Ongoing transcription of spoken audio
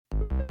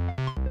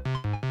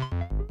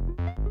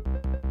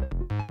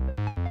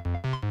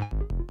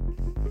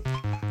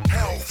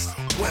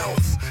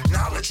wealth,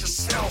 knowledge of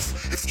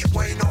self. If you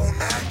ain't on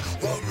that,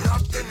 won't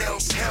nothing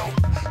else help.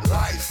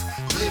 Life,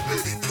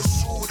 liberty,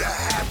 pursuit of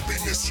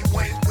happiness. You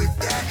ain't with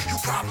that, you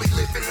probably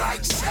living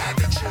like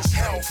savages.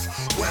 Health,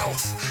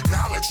 wealth,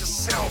 knowledge of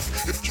self.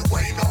 If you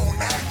ain't on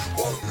that,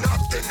 won't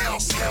nothing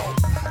else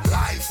help.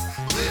 Life,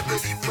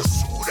 liberty,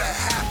 pursuit of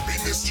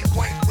happiness. You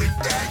ain't with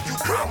that, you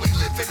probably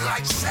living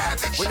like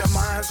savages. When the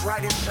mind's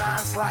right, it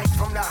shines light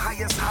from the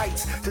highest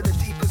heights to the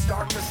deepest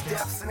darkest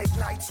depths and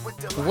ignites with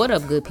delight. What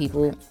up, good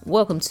people?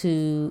 Welcome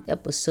to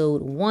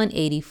episode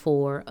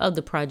 184 of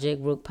the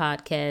Project Rook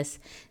podcast.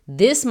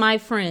 This, my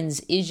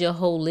friends, is your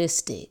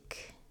holistic,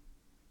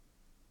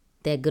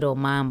 that good old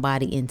mind,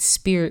 body, and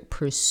spirit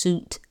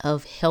pursuit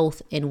of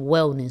health and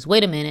wellness.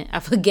 Wait a minute. I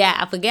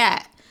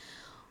forgot.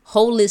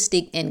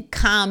 Holistic and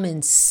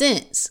common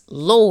sense.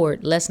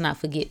 Lord, let's not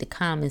forget the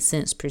common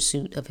sense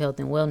pursuit of health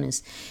and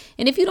wellness.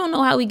 And if you don't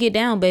know how we get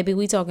down, baby,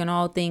 we talking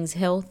all things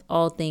health,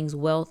 all things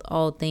wealth,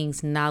 all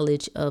things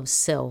knowledge of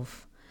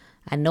self.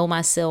 I know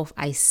myself.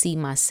 I see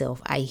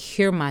myself. I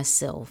hear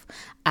myself.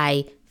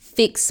 I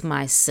fix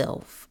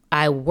myself.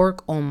 I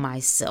work on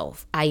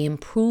myself. I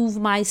improve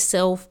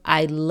myself.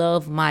 I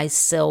love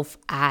myself.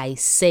 I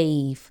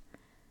save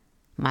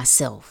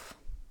myself.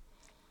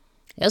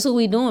 That's what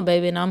we doing,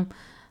 baby. And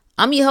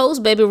I'm your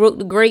host, baby, Rook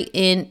the Great.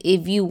 And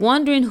if you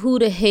wondering who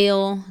the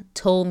hell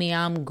told me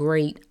I'm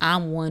great,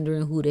 I'm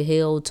wondering who the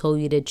hell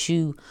told you that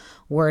you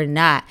were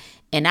not.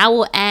 And I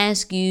will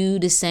ask you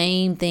the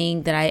same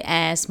thing that I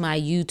ask my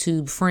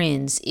YouTube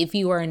friends. If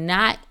you are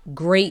not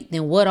great,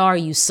 then what are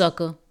you,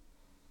 sucker?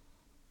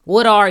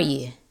 What are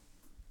you?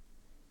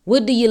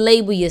 What do you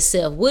label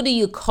yourself? What do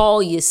you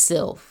call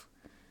yourself?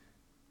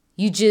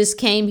 You just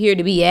came here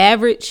to be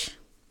average,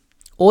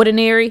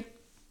 ordinary,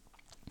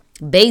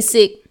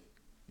 basic,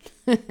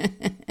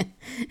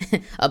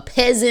 a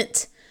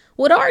peasant.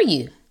 What are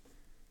you?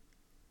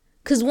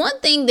 Because one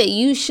thing that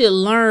you should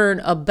learn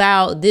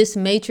about this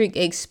matrix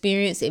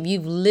experience, if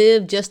you've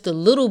lived just a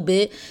little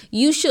bit,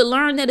 you should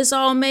learn that it's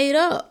all made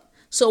up.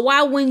 So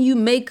why wouldn't you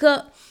make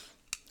up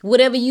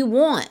whatever you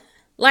want?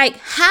 Like,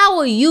 how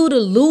are you the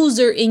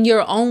loser in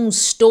your own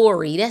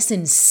story? That's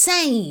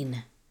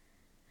insane.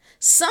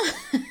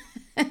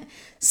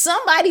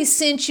 Somebody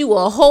sent you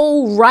a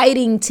whole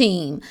writing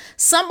team.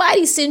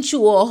 Somebody sent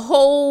you a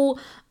whole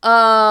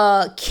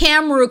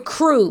camera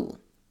crew.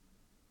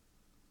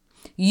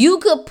 You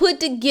could put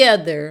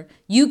together,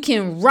 you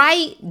can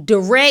write,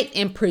 direct,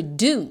 and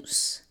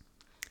produce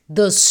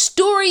the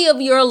story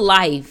of your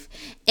life.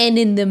 And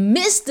in the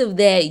midst of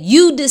that,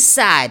 you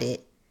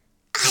decided,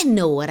 I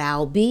know what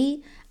I'll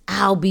be.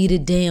 I'll be the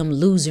damn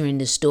loser in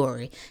the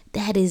story.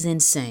 That is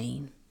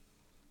insane.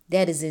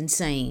 That is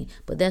insane.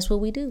 But that's what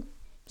we do.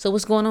 So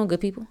what's going on,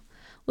 good people?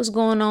 What's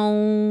going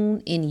on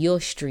in your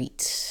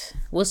streets?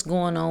 What's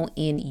going on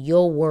in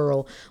your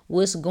world?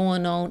 What's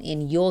going on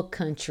in your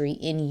country,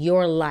 in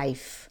your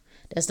life?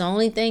 That's the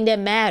only thing that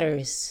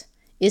matters.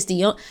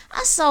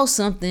 I saw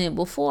something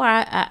before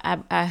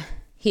I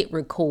hit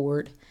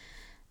record.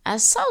 I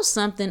saw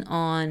something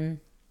on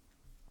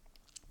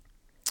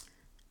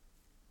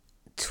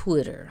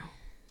Twitter.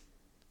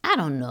 I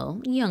don't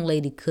know. The young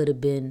lady could have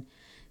been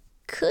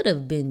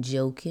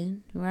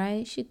joking,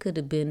 right? She could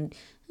have been,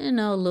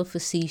 a little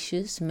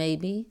facetious,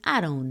 maybe.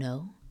 I don't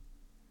know.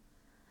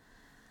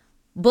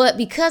 But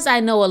because I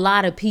know a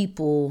lot of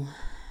people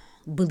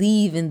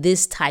believe in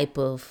this type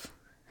of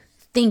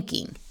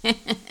thinking, I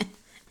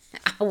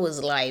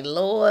was like,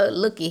 Lord,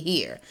 look at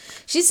here.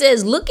 She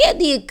says, look at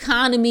the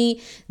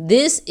economy.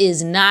 This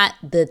is not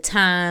the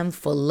time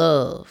for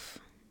love.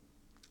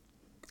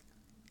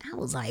 I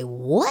was like,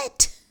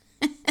 what?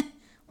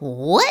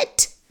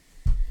 What?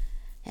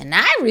 And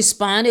I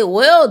responded,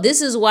 well, this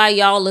is why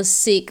y'all are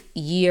sick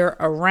year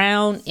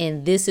around,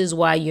 and this is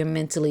why you're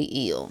mentally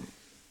ill.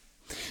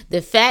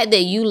 The fact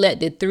that you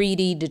let the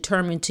 3D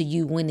determine to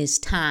you when it's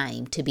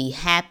time to be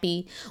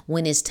happy,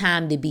 when it's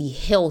time to be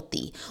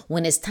healthy,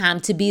 when it's time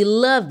to be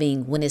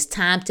loving, when it's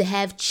time to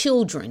have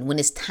children, when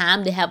it's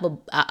time to have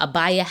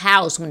buy a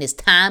house, when it's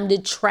time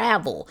to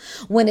travel,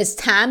 when it's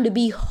time to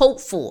be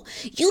hopeful.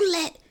 You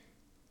let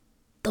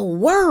the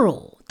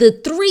world, the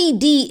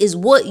 3D is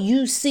what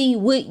you see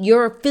with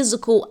your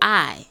physical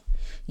eye.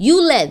 You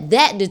let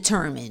that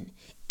determine.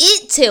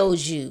 It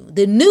tells you,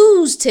 the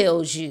news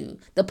tells you,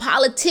 the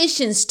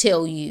politicians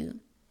tell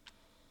you,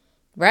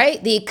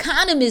 right? The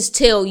economists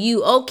tell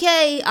you,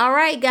 okay, all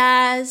right,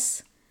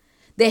 guys.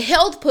 The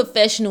health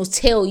professionals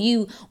tell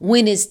you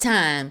when it's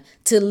time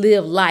to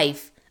live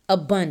life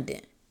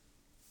abundant.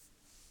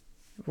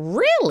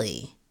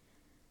 Really?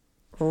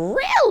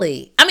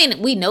 Really? I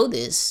mean, we know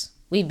this.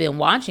 We've been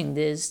watching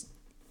this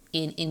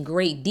in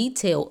great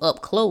detail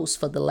up close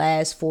for the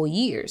last 4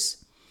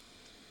 years.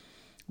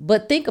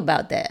 But think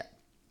about that.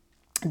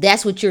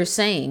 That's what you're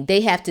saying. They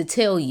have to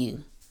tell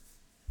you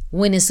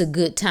when it's a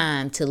good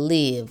time to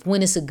live,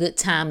 when it's a good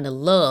time to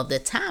love. The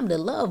time to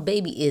love,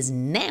 baby, is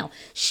now.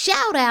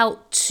 Shout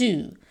out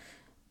to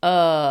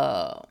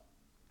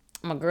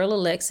my girl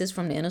Alexis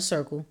from the Inner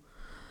Circle.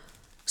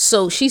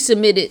 So she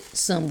submitted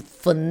some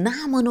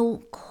phenomenal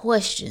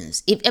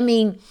questions.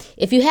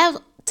 If you have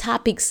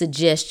topic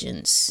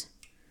suggestions,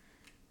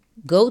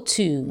 go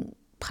to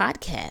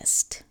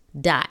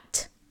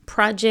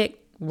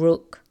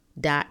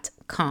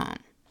podcast.projectrook.com.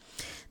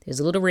 There's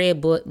a little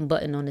red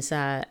button on the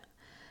side,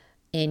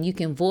 and you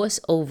can voice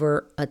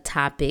over a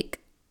topic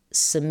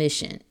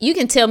submission. You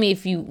can tell me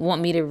if you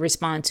want me to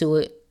respond to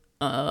it,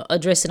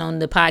 address it on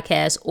the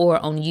podcast or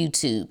on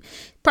YouTube.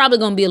 Probably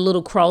going to be a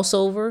little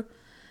crossover.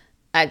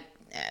 I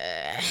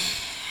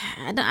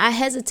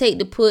hesitate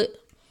to put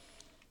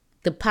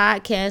the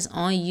podcast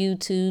on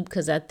YouTube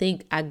because I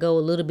think I go a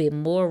little bit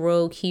more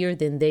rogue here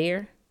than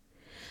there.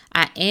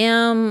 I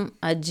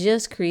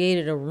just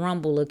created a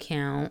Rumble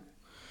account,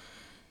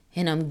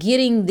 and I'm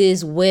getting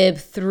this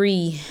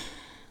Web3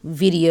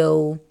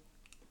 video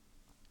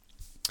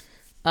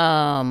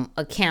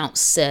account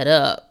set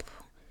up.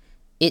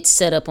 It's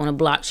set up on a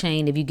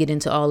blockchain if you get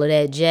into all of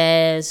that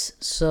jazz.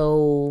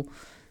 So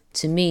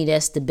to me,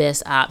 that's the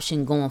best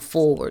option going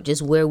forward.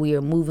 Just where we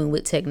are moving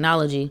with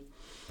technology,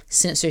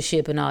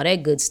 censorship, and all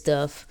that good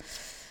stuff.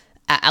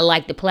 I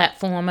like the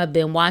platform. I've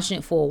been watching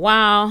it for a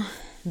while,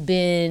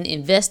 been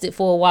invested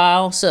for a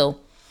while.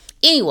 So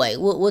anyway,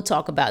 we'll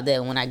talk about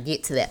that when I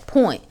get to that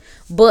point.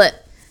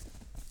 But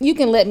you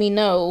can let me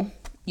know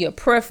your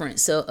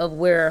preference of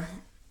where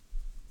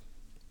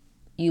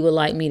you would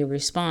like me to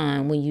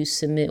respond when you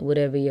submit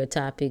whatever your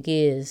topic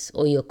is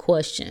or your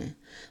question.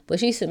 But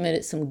she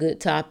submitted some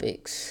good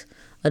topics,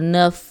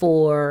 enough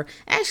for,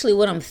 actually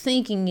what I'm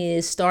thinking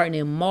is starting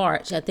in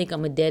March, I think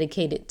I'm going to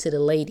dedicate it to the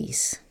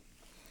ladies.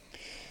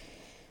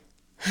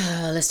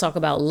 Let's talk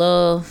about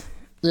love.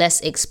 Let's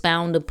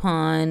expound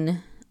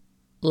upon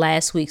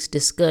last week's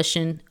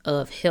discussion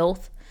of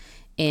health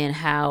and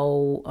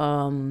how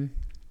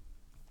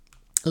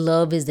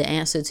love is the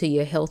answer to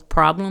your health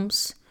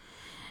problems.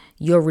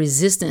 Your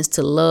resistance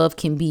to love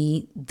can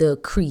be the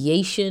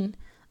creation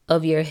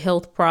of your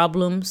health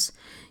problems.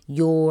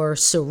 Your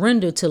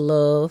surrender to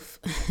love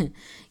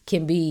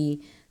can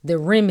be the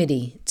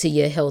remedy to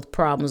your health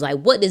problems. Like,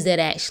 what does that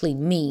actually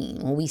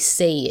mean when we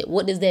say it?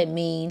 What does that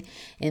mean?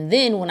 And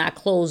then when I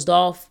closed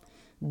off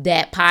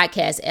that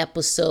podcast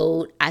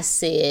episode, I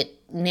said,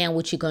 now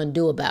what you gonna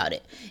do about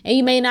it? And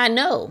you may not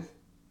know.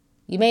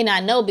 You may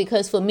not know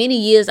because for many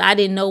years, I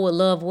didn't know what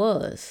love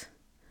was.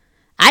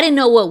 I didn't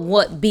know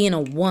what being a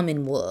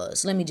woman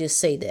was. Let me just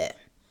say that.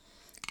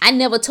 I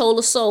never told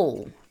a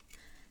soul.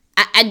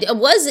 It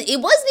wasn't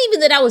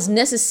even that I was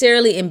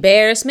necessarily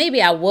embarrassed. Maybe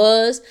I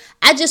was.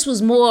 I just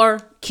was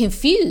more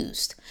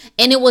confused.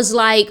 And it was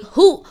like,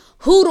 who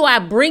do I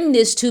bring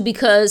this to?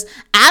 Because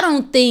I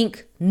don't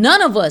think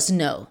none of us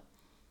know.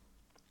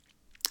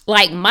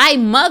 Like, my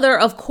mother,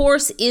 of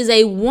course, is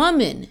a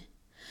woman.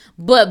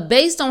 But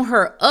based on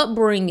her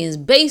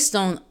upbringing, based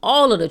on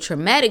all of the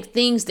traumatic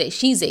things that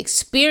she's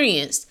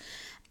experienced,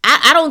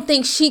 I don't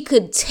think she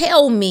could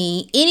tell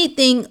me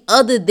anything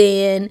other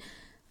than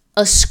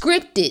a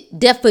scripted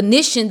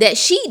definition that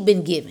she'd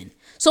been given.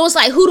 So it's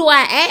like, who do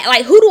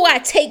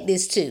I take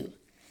this to?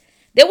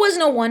 There was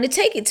no one to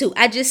take it to.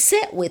 I just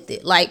sat with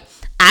it. Like,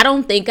 I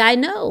don't think I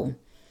know.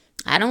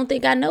 I don't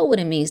think I know what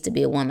it means to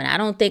be a woman. I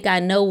don't think I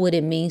know what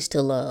it means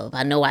to love.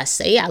 I know I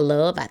say I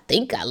love. I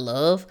think I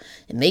love.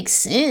 It makes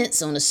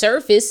sense on the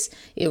surface.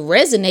 It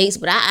resonates,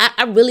 but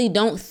I really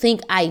don't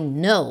think I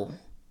know.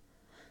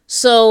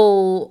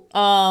 So,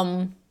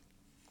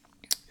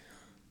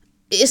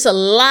 it's a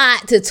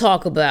lot to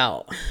talk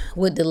about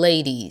with the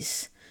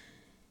ladies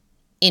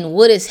and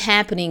what is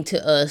happening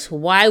to us,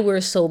 why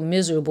we're so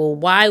miserable,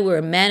 why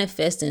we're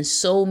manifesting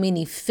so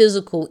many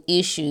physical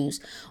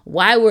issues,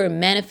 why we're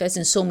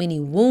manifesting so many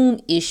womb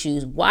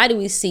issues. Why do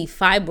we see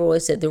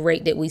fibroids at the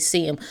rate that we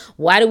see them?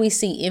 Why do we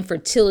see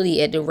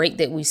infertility at the rate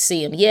that we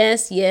see them?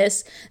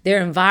 Yes,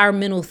 they're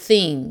environmental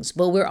things,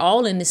 but we're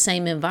all in the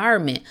same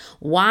environment.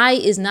 Why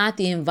is not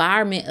the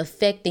environment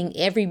affecting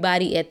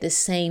everybody at the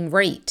same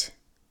rate?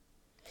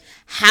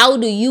 How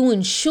do you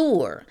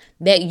ensure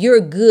that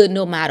you're good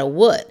no matter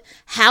what?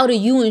 How do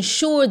you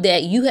ensure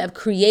that you have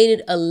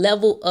created a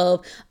level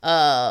of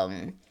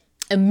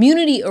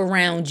immunity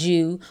around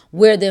you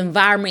where the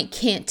environment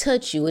can't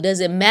touch you? It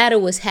doesn't matter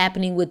what's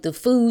happening with the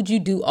food. You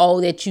do all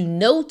that you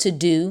know to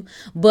do.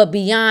 But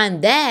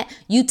beyond that,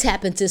 you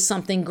tap into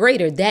something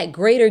greater. That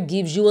greater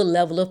gives you a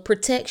level of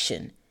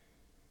protection.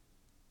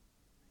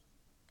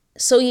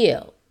 So,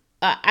 yeah,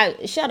 I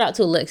shout out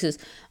to Alexis.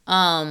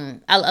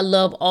 I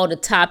love all the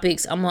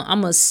topics. I'm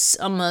a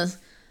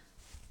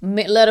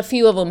let a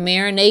few of them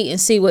marinate and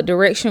see what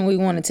direction we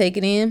want to take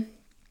it in.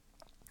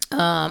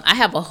 I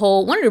have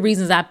one of the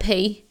reasons I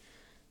pay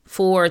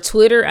for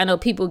Twitter. I know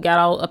people got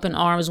all up in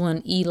arms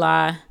when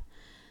Eli,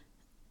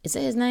 is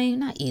that his name?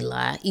 Not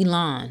Eli,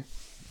 Elon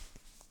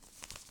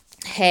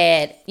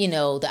had,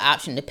 the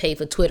option to pay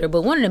for Twitter.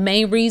 But one of the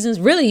main reasons,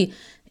 really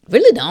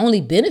the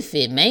only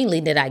benefit mainly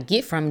that I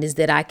get from it is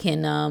that I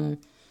can,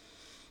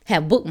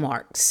 have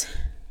bookmarks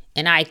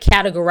and I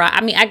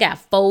categorize. I got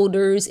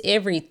folders,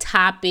 every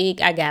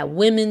topic. I got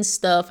women's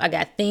stuff. I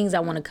got things I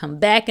want to come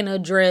back and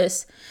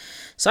address.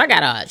 So I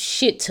got a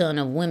shit ton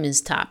of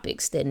women's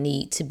topics that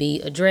need to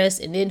be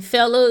addressed. And then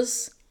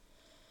fellas,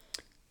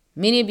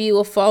 many of you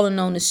are falling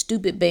on the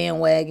stupid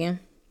bandwagon.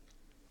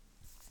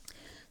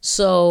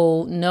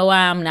 So no,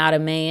 I'm not a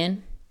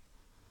man.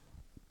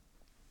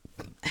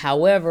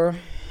 However,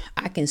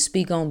 I can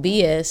speak on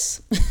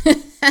BS.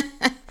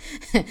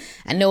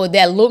 I know what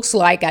that looks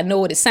like. I know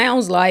what it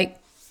sounds like.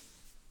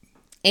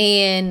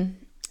 And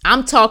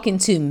I'm talking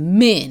to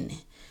men.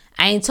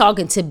 I ain't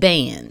talking to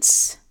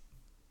bands.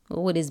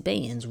 Well, what is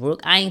bands, Rook?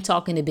 I ain't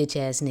talking to bitch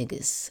ass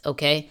niggas.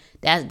 Okay,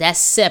 that's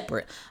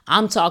separate.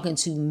 I'm talking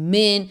to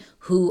men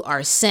who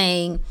are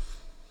saying,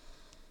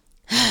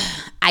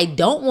 I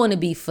don't want to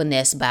be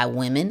finessed by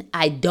women.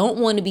 I don't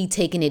want to be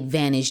taken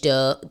advantage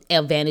of.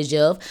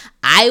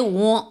 I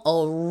want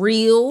a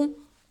real,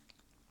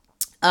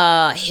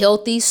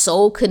 healthy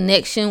soul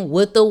connection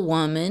with a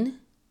woman,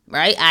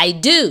 right? I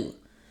do.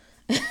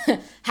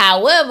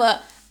 However,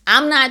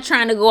 I'm not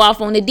trying to go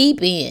off on the deep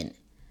end.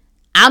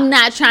 I'm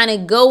not trying to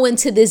go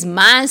into this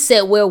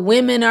mindset where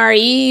women are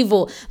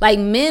evil. Like,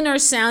 men are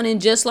sounding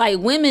just like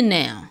women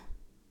now.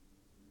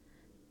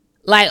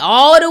 Like,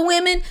 all the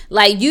women,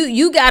 like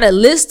you got a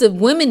list of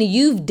women that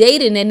you've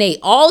dated and they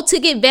all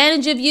took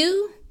advantage of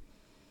you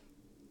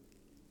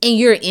and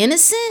you're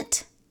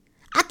innocent?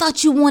 I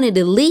thought you wanted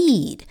to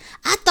lead.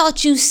 I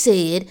thought you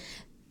said,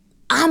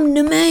 I'm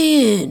the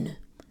man.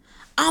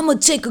 I'm going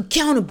to take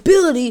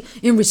accountability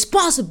and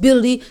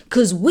responsibility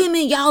because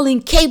women, y'all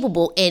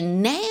incapable.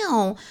 And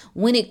now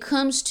when it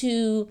comes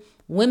to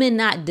women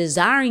not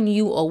desiring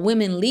you or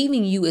women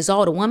leaving you, is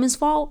all the woman's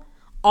fault?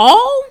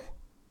 All?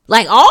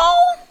 Like all?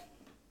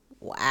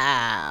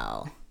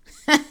 Wow.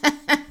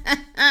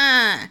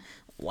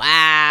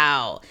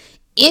 Wow.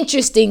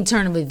 Interesting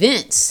turn of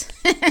events.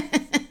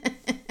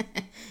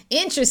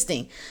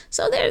 Interesting.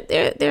 So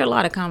there are a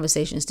lot of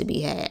conversations to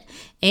be had.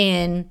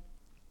 And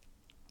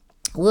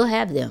we'll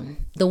have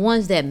them. The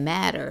ones that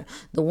matter.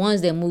 The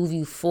ones that move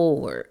you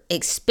forward.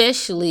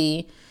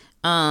 Especially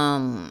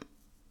when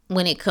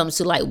it comes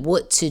to like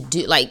what to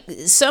do. Like,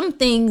 some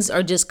things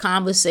are just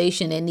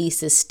conversation that needs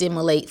to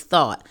stimulate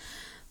thought.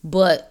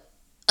 But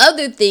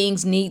other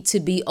things need to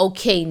be,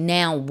 okay,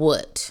 now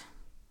what?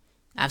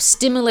 I've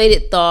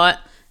stimulated thought.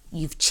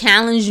 You've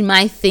challenged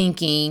my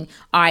thinking.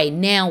 All right,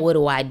 now what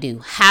do I do?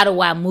 How do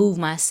I move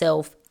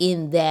myself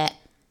in that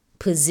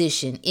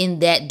position, in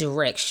that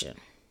direction?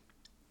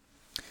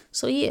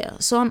 So yeah,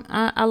 so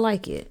I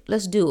like it.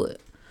 Let's do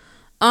it.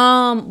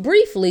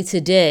 Briefly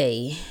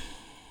today,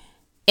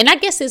 and I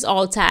guess this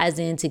all ties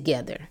in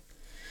together,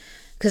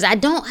 because I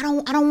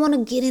don't want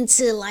to get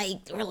into like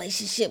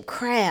relationship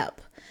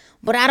crap.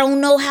 But I don't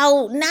know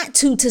how not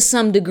to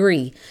some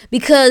degree,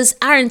 because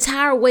our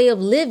entire way of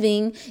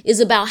living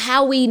is about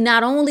how we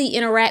not only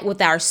interact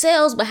with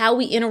ourselves, but how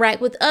we interact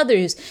with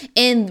others.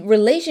 And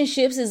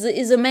relationships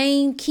is a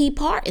main key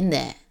part in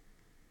that.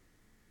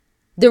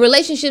 The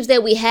relationships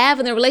that we have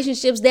and the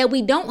relationships that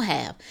we don't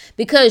have.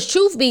 Because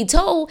truth be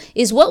told,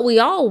 is what we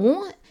all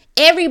want.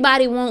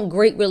 Everybody wants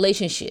great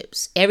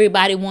relationships.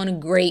 Everybody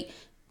wants great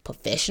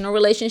professional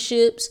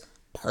relationships,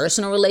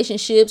 personal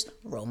relationships,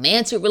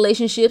 romantic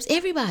relationships,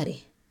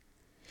 everybody.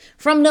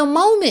 From the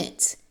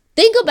moment,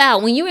 think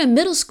about when you're in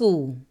middle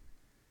school.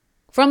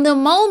 From the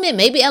moment,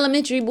 maybe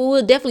elementary, but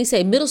we'll definitely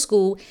say middle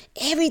school,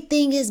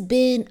 everything has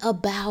been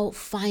about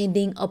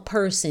finding a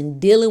person,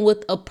 dealing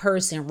with a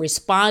person,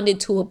 responding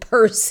to a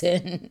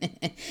person,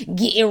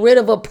 getting rid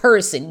of a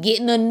person,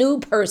 getting a new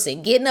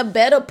person, getting a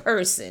better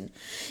person.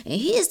 And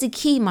here's the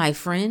key, my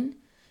friend.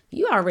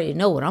 You already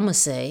know what I'm going to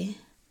say.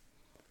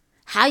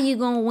 How you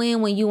going to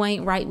win when you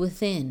ain't right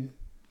within?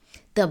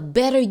 The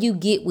better you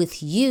get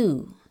with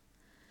you.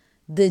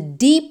 The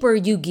deeper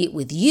you get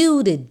with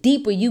you, the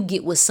deeper you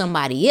get with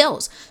somebody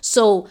else.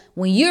 So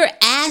when you're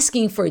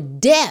asking for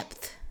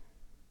depth,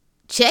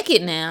 check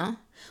it now.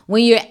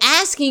 When you're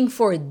asking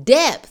for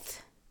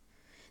depth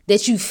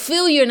that you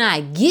feel you're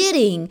not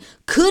getting,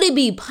 could it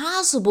be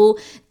possible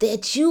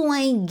that you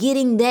ain't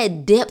getting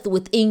that depth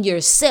within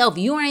yourself?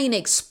 You ain't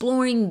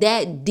exploring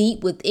that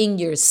deep within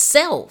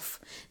yourself.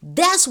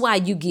 That's why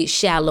you get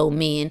shallow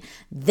men.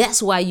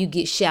 That's why you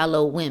get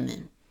shallow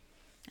women.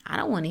 I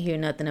don't want to hear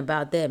nothing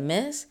about that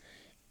mess.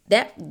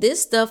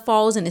 This stuff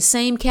falls in the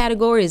same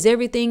category as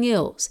everything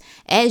else.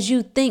 As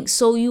you think,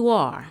 so you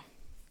are.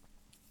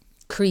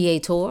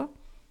 Creator.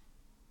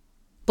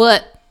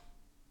 But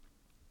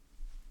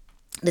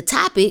the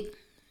topic,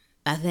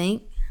 I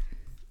think,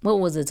 what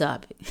was the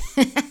topic?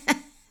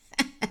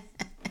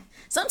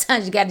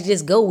 Sometimes you got to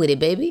just go with it,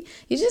 baby.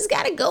 You just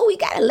got to go. We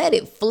got to let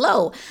it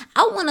flow.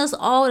 I want us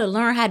all to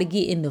learn how to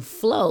get in the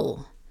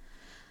flow.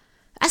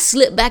 I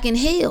slipped back in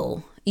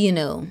hell,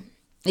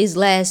 these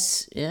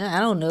last, I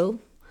don't know,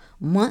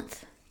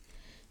 month.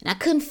 And I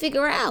couldn't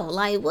figure out,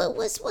 like,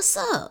 what's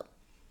up?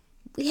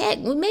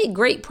 We made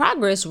great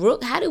progress,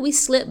 Rook. How did we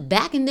slip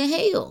back into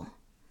hell?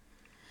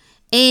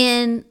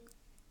 And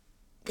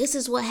This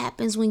is what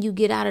happens when you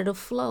get out of the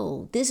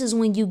flow. This is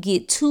when you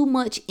get too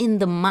much in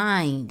the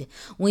mind.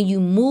 When you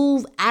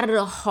move out of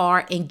the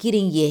heart and get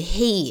in your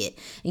head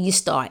and you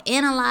start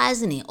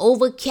analyzing and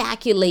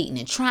over-calculating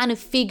and trying to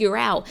figure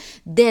out,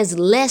 there's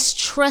less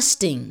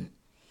trusting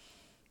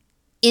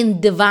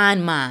in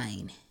divine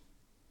mind.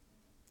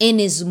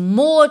 And it's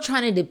more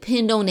trying to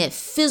depend on that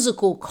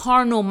physical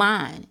carnal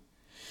mind.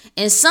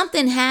 And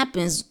something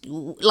happens,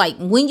 like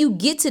when you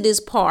get to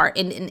this part,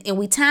 and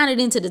we tie it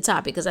into the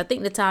topic, because I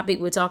think the topic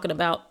we're talking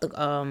about,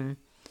 the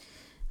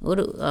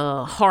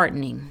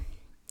hardening.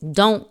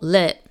 Don't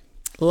let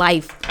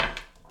life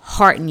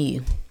harden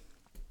you.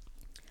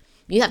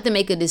 You have to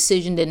make a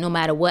decision that no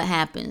matter what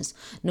happens,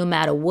 no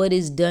matter what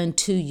is done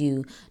to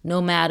you,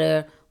 no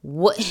matter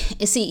what,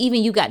 and see,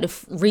 even you got to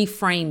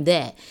reframe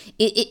that.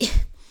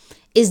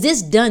 Is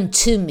this done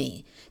to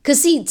me?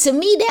 Because see, to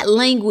me, that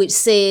language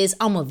says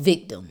I'm a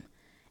victim.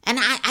 And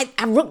I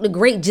Rook the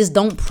Great just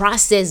don't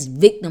process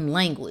victim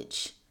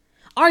language.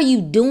 Are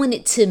you doing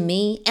it to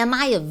me? Am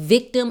I a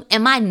victim?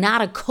 Am I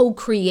not a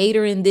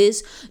co-creator in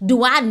this?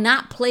 Do I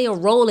not play a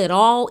role at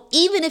all?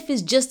 Even if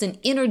it's just an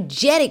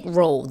energetic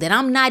role that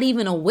I'm not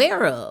even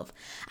aware of.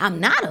 I'm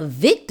not a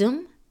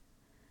victim.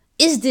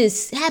 Is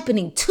this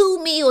happening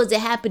to me or is it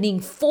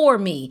happening for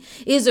me?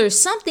 Is there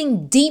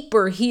something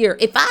deeper here?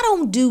 If I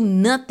don't do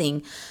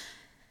nothing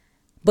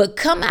but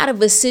come out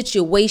of a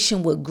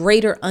situation with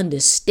greater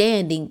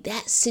understanding,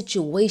 that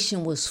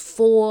situation was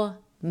for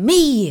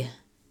me.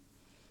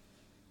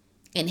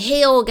 And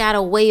hell got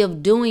a way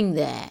of doing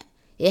that.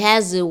 It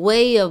has a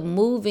way of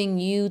moving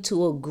you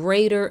to a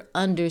greater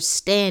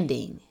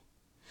understanding.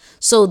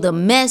 So the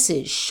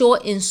message,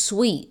 short and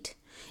sweet,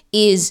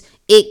 is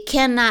it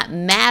cannot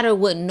matter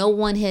what no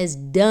one has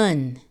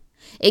done.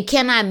 It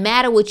cannot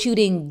matter what you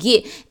didn't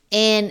get.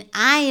 And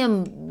I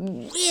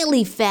am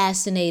really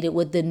fascinated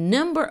with the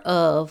number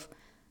of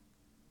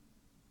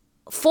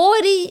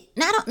 40,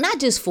 not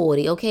just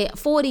 40, okay?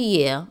 40,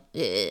 yeah.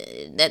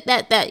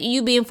 That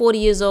you being 40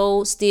 years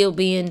old, still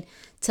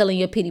telling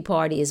your pity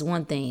party is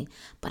one thing.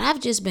 But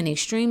I've just been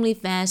extremely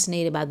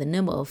fascinated by the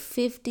number of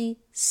 50,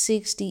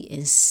 60,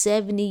 and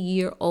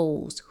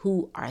 70-year-olds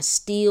who are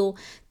still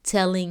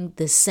telling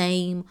the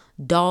same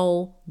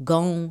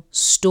doggone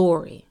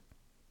story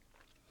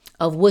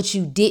of what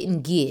you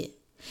didn't get.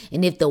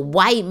 And if the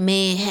white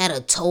man had a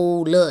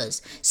told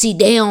us, see,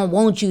 they don't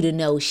want you to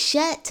know.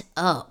 Shut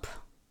up.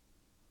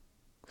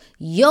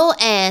 Your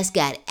ass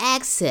got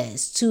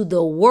access to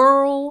the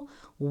World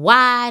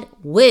Wide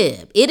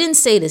Web. It didn't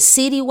say the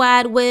city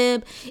wide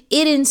web.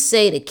 It didn't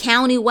say the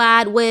county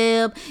wide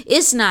web.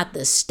 It's not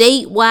the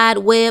state wide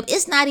web.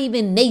 It's not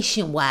even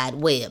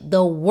nationwide web.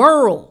 The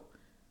world.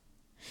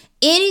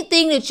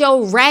 Anything that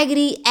your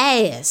raggedy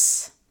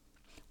ass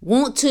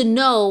want to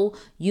know,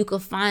 you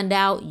could find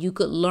out, you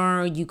could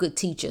learn, you could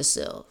teach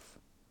yourself.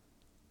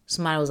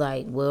 Somebody was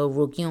like, well,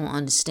 Rook, you don't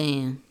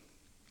understand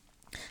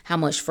how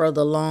much further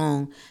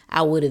along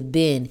I would have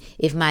been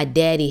if my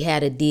daddy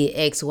had a did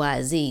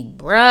XYZ.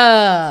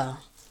 Bruh,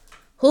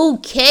 who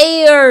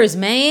cares,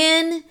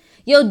 man?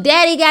 Your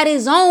daddy got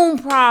his own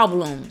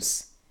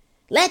problems.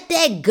 Let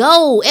that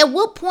go. At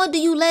what point do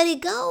you let it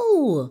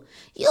go?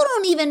 You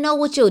don't even know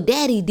what your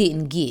daddy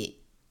didn't get.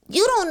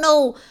 You don't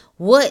know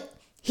what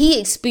he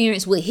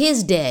experienced with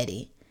his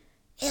daddy.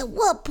 At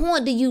what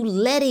point do you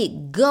let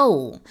it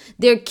go?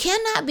 There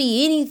cannot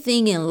be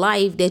anything in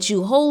life that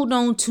you hold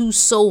on to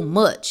so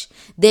much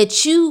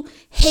that you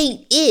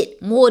hate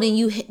it more than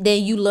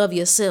you love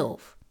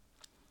yourself.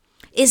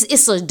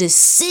 It's a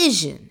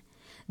decision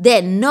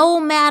that no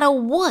matter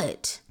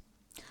what,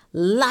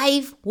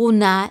 life will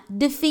not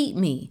defeat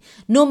me.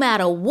 No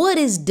matter what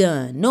is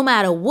done, no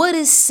matter what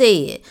is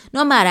said,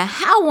 no matter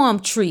how I'm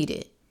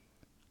treated,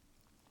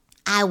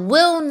 I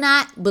will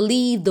not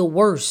believe the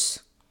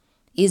worst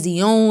is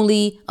the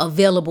only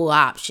available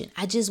option.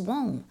 I just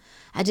won't.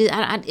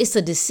 It's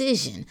a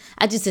decision.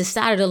 I just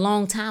decided a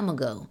long time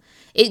ago.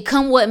 It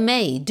come what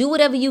may. Do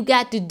whatever you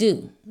got to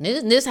do.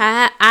 This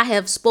how I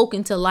have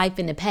spoken to life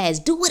in the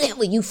past. Do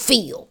whatever you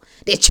feel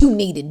that you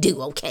need to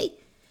do, okay?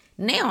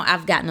 Now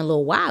I've gotten a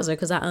little wiser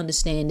because I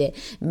understand that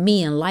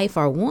me and life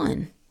are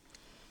one,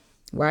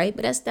 right?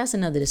 But that's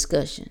another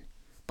discussion.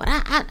 But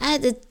I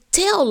had to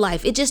tell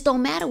life, it just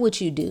don't matter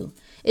what you do.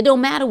 It don't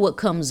matter what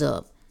comes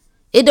up.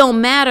 It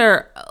don't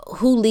matter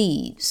who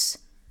leaves,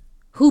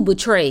 who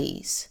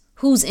betrays,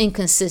 who's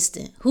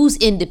inconsistent, who's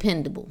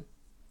independable.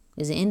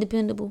 Is it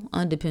independable?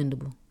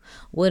 Undependable.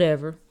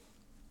 Whatever.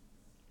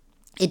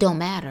 It don't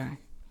matter.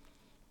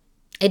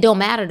 It don't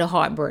matter the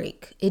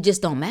heartbreak. It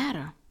just don't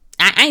matter.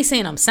 I ain't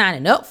saying I'm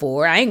signing up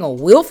for it. I ain't gonna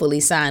willfully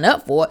sign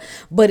up for it.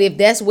 But if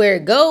that's where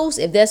it goes,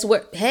 if that's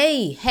where,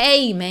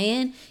 hey,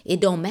 man,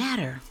 it don't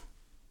matter.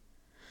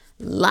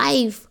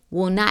 Life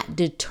will not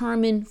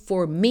determine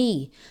for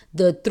me.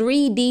 The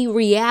 3D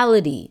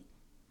reality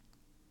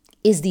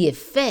is the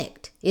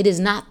effect. It is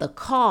not the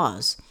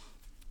cause.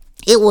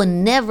 It will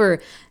never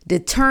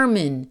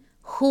determine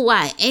who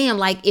I am.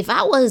 Like if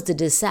I was to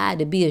decide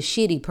to be a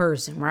shitty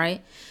person,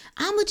 right?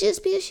 I'ma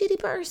just be a shitty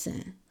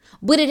person.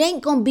 But it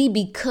ain't going to be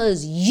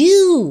because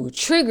you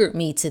triggered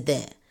me to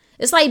that.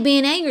 It's like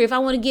being angry. If I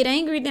want to get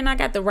angry, then I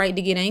got the right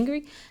to get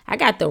angry. I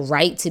got the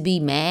right to be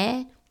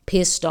mad,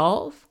 pissed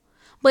off,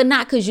 but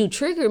not because you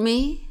triggered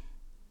me.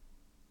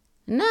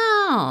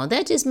 No,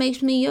 that just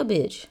makes me your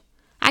bitch.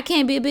 I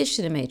can't be a bitch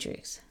to the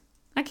Matrix.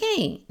 I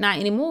can't. Not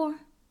anymore.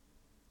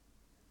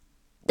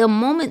 The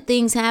moment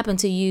things happen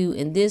to you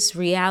in this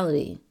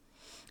reality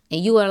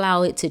and you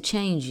allow it to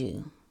change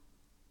you,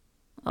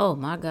 oh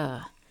my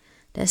God,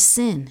 that's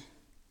sin.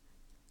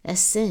 That's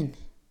sin.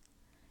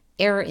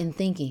 Error in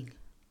thinking.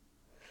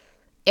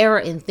 Error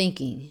in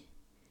thinking.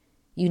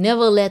 You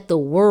never let the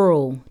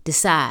world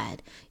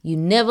decide. You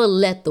never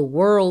let the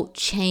world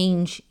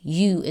change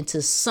you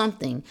into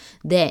something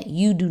that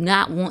you do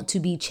not want to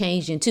be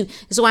changed into.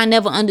 So I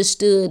never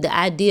understood the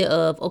idea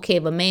of, okay,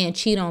 if a man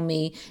cheat on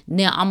me,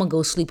 now I'm going to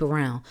go sleep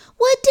around.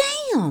 Well,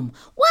 damn.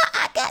 Why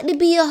I got to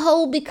be a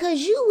hoe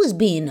because you was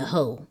being a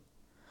hoe?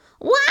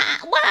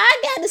 Why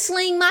I got to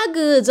sling my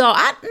goods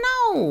off?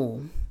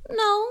 No.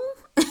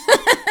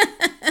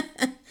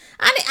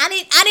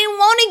 I didn't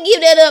want to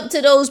give that up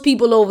to those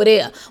people over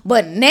there.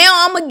 But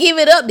now I'm going to give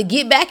it up to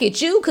get back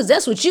at you because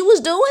that's what you was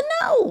doing?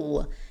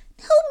 No.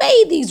 Who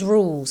made these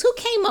rules? Who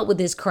came up with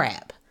this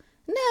crap?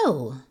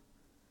 No.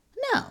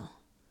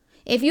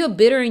 If you're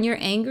bitter and you're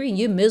angry and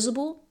you're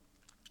miserable,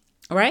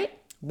 right?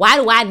 Why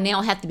do I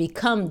now have to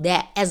become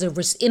that as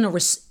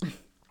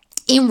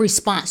in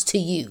response to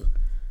you?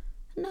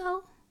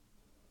 No.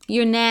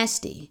 You're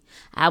nasty.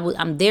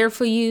 I'm there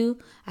for you.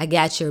 I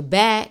got your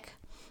back.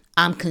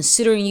 I'm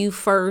considering you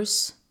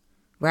first,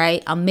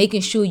 right? I'm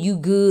making sure you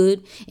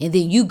good. And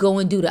then you go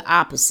and do the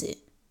opposite.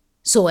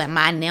 So am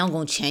I now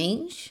going to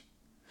change?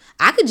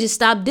 I could just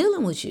stop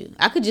dealing with you.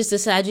 I could just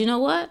decide, you know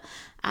what?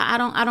 I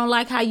don't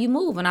like how you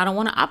move and I don't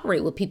want to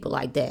operate with people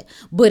like that.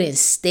 But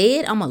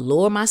instead, I'm going to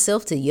lower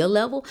myself to your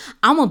level.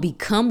 I'm going to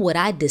become what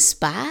I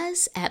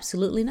despise?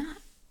 Absolutely not.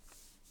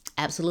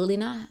 Absolutely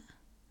not.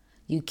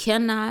 You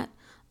cannot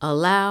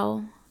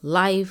allow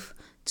life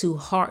to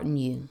harden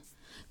you.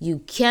 You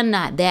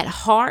cannot. That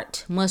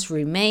heart must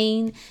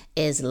remain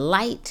as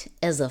light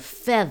as a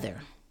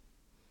feather.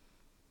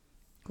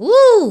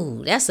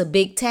 Woo, that's a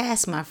big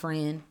task, my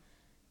friend.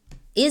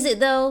 Is it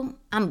though?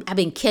 I've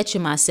been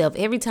catching myself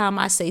every time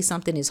I say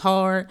something is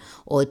hard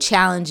or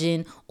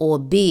challenging or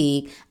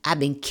big. I've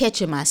been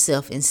catching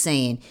myself and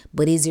saying,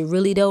 but is it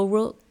really though,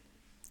 Rook?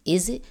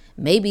 Is it?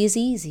 Maybe it's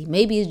easy.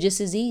 Maybe it's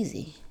just as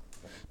easy.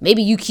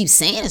 Maybe you keep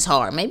saying it's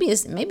hard. Maybe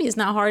it's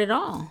not hard at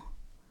all.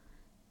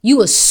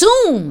 You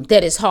assume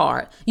that it's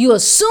hard. You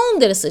assume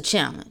that it's a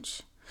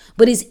challenge.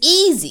 But it's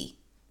easy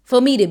for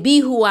me to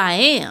be who I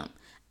am.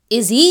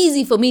 It's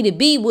easy for me to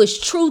be what's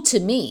true to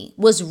me,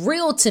 what's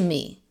real to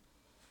me.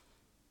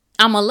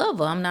 I'm a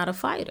lover. I'm not a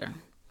fighter.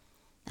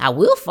 I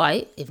will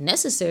fight if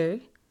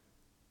necessary.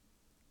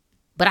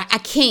 But I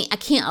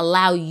can't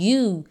allow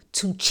you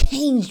to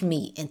change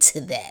me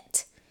into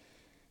that.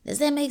 Does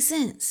that make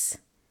sense?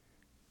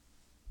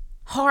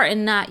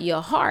 Harden not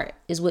your heart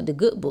is what the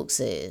good book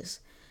says.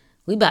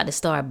 We about to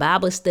start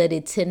Bible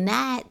study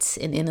tonight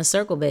in Inner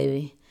Circle,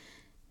 baby.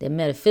 The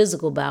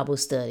metaphysical Bible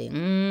study.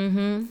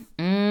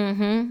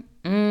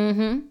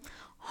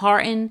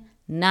 Harden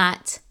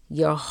not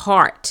your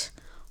heart.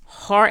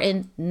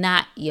 Harden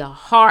not your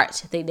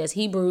heart. I think that's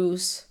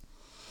Hebrews.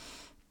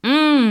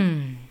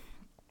 You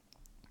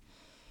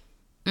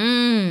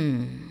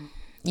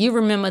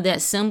remember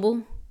that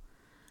symbol?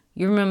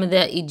 You remember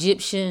that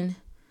Egyptian,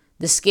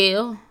 the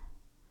scale?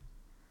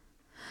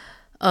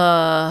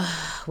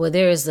 Where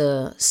there is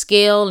a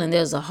scale and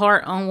there's a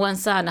heart on one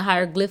side, the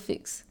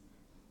hieroglyphics.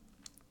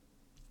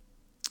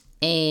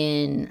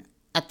 And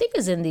I think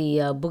it's in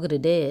the Book of the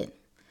Dead.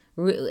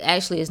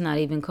 Actually, it's not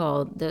even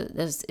called.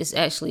 It's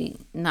actually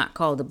not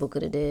called the Book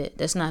of the Dead.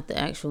 That's not the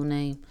actual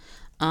name.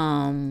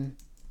 I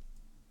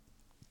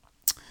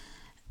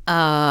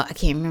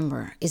can't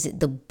remember. Is it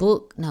the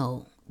book?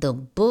 No, the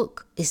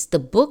book. It's the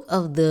book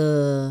of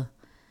the.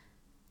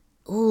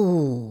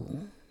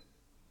 Ooh.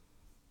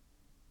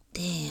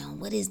 Damn,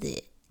 what is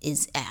it?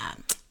 It's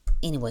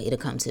anyway, it'll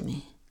come to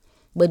me.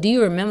 But do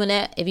you remember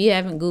that? If you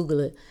haven't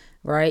Googled it,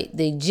 right?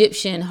 The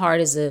Egyptian heart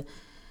is a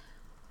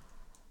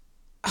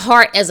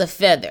heart as a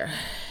feather.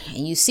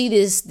 And you see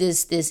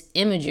this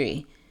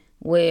imagery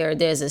where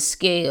there's a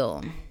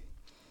scale.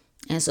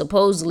 And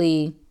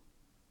supposedly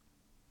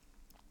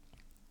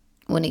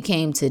when it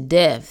came to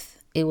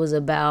death, it was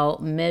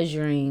about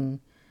measuring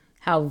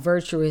how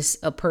virtuous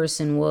a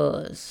person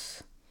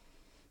was.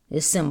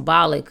 It's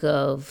symbolic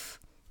of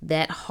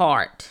that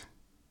heart.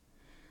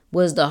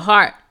 Was the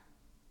heart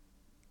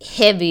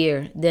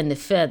heavier than the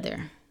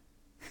feather?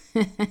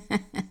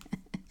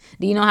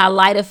 Do you know how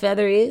light a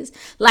feather is?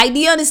 Like, do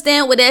you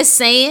understand what that's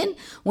saying?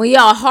 When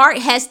your heart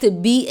has to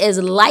be as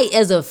light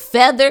as a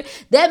feather,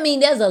 that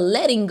means there's a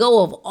letting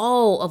go of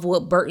all of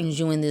what burdens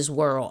you in this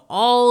world,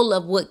 all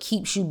of what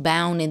keeps you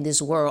bound in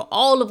this world,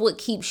 all of what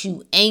keeps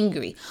you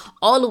angry,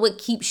 all of what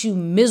keeps you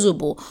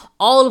miserable,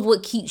 all of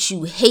what keeps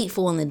you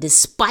hateful and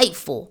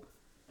despiteful.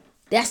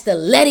 That's the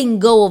letting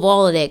go of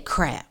all of that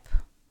crap.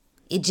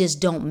 It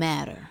just don't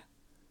matter.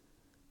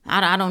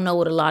 I don't know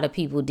what a lot of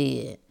people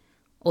did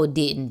or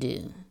didn't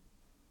do.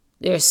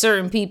 There are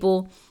certain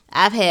people,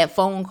 I've had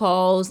phone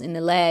calls in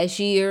the last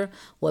year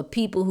where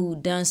people who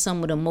done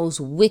some of the most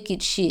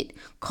wicked shit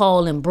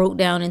called and broke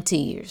down in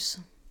tears.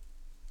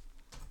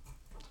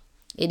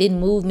 It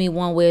didn't move me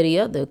one way or the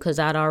other because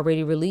I'd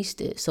already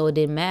released it. So it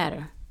didn't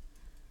matter.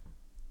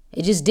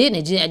 It just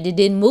didn't. It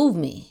didn't move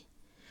me.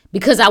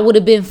 Because I would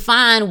have been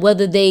fine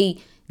whether they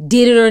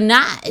did it or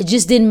not. It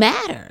just didn't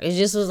matter. It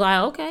just was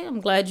like, okay, I'm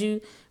glad you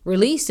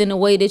released in the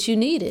way that you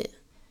needed.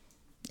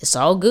 It's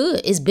all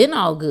good. It's been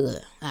all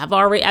good.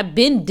 I've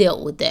been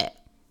dealt with that.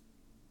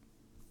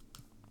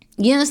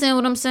 You understand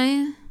what I'm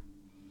saying?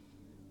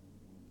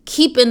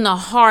 Keeping the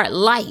heart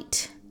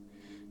light.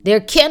 There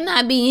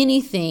cannot be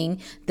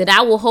anything that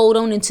I will hold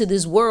on into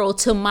this world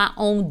to my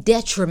own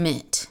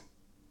detriment.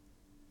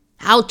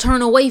 I'll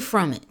turn away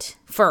from it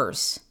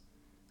first.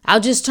 I'll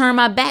just turn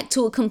my back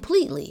to it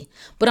completely.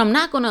 But I'm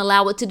not going to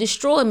allow it to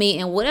destroy me.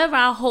 And whatever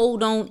I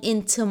hold on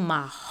into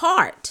my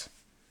heart,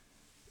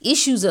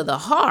 issues of the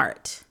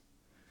heart,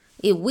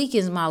 it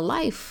weakens my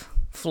life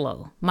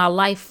flow, my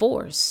life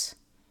force.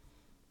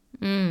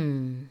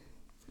 Think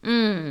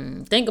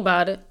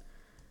about it.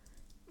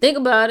 Think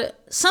about it.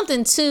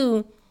 Something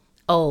too.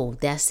 Oh,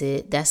 that's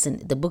it. That's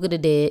in the Book of the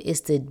Dead.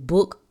 It's the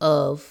book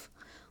of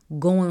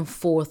going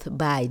forth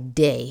by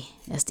day.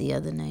 That's the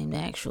other name, the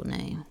actual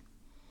name.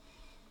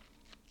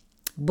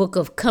 Book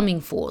of coming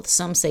forth.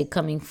 Some say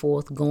coming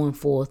forth, going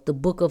forth. The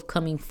book of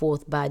coming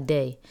forth by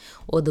day,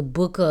 or the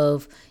book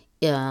of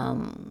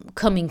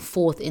coming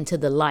forth into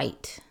the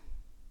light.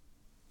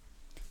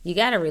 You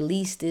got to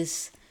release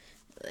this.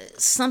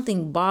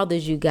 Something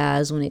bothers you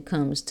guys when it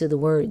comes to the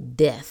word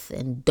death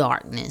and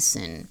darkness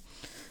and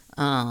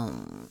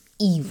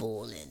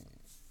evil, and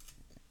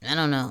I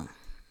don't know.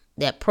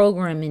 That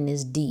programming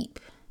is deep.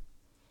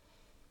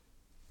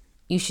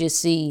 You should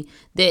see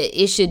that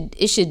it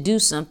should do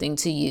something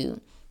to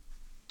you.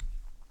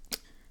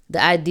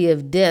 The idea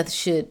of death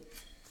should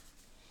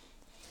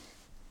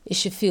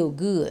feel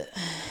good.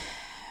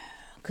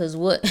 Because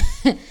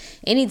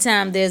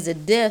anytime there's a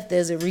death,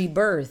 there's a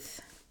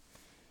rebirth.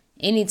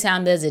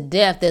 Anytime there's a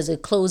death, there's a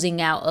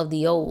closing out of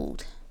the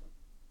old.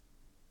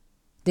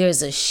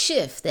 There's a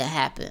shift that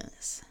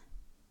happens.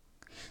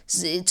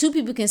 So, two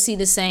people can see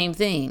the same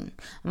thing.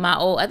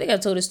 I think I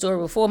told this story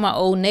before. My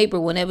old neighbor,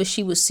 whenever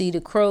she would see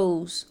the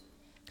crows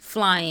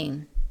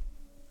flying,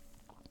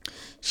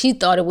 she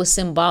thought it was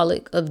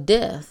symbolic of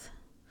death.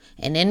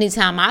 And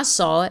anytime I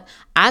saw it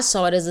as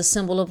a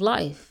symbol of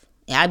life.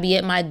 I'd be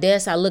at my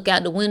desk, I look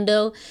out the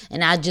window,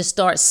 and I just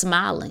start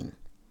smiling.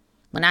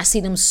 When I see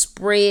them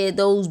spread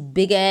those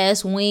big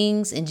ass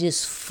wings and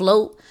just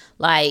float,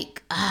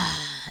 like,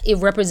 it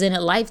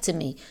represented life to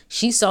me.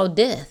 She saw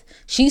death.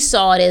 She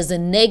saw it as a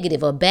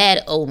negative, a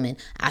bad omen.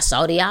 I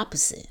saw the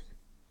opposite.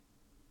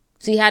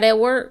 See how that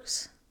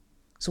works?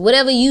 So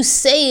whatever you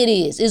say it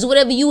is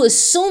whatever you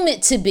assume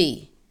it to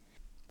be.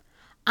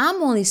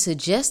 I'm only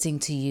suggesting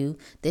to you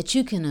that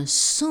you can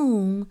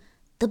assume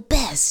the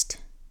best.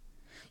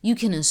 You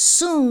can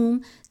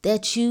assume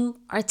that you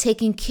are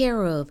taken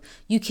care of.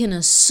 You can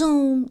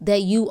assume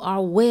that you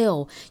are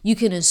well. You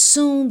can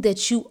assume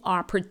that you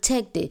are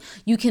protected.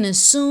 You can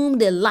assume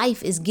that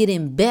life is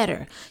getting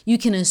better. You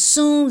can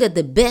assume that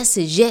the best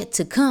is yet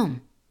to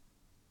come.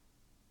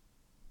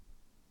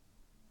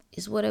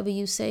 It's whatever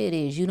you say it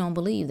is. You don't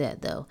believe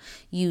that, though.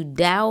 You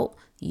doubt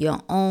your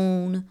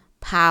own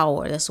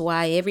power. That's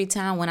why every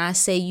time when I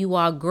say you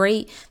are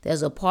great,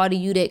 there's a part of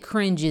you that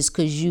cringes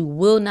because you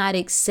will not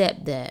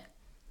accept that.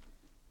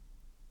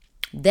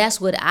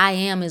 That's what I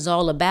am is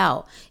all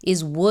about,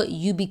 is what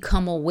you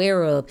become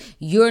aware of.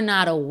 You're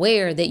not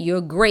aware that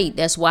you're great.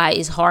 That's why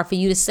it's hard for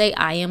you to say,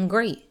 I am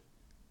great.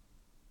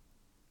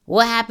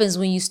 What happens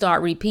when you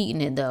start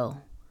repeating it, though?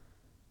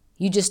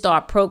 You just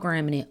start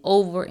programming it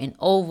over and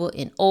over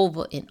and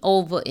over and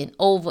over and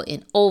over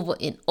and over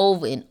and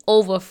over and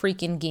over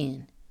freaking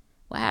again.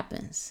 What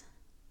happens?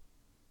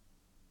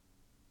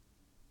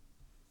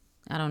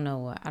 I don't know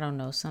what. I don't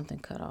know. Something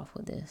cut off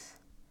with this.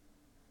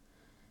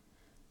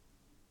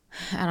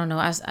 I don't know.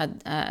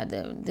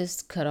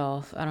 This cut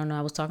off. I don't know.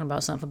 I was talking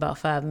about something for about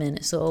 5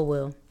 minutes. So, oh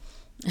well.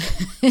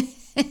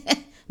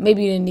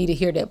 Maybe you didn't need to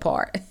hear that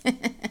part.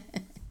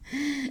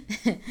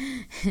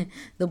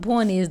 The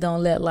point is,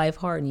 don't let life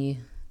harden you.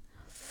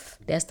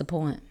 That's the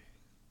point.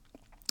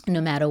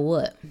 No matter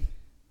what.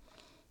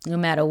 No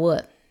matter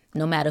what.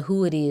 No matter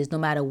who it is. No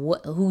matter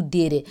who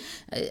did it.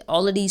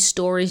 All of these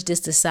stories,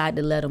 just decide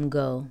to let them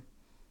go.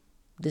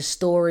 The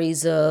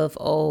stories of,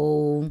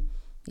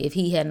 if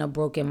he hadn't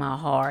broken my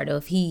heart, or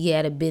if he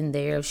had been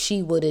there, if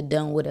she would have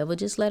done whatever,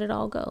 just let it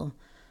all go.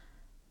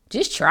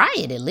 Just try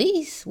it at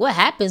least. What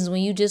happens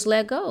when you just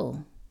let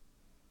go?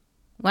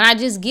 When I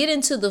just get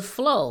into the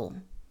flow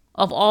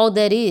of all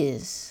that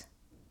is,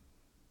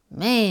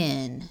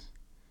 man,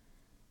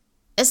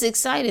 it's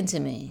exciting to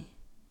me.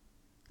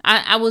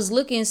 I was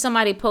looking,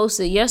 somebody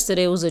posted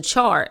yesterday, it was a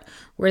chart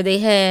where they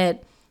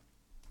had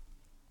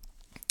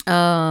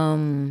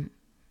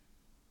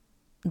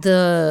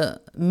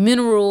the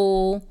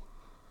mineral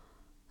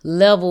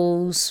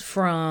levels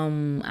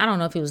from, I don't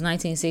know if it was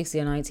 1960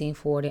 or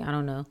 1940, I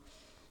don't know,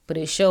 but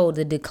it showed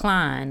the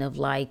decline of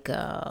like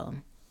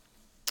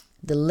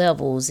the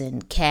levels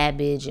in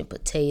cabbage and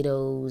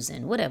potatoes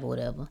and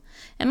whatever.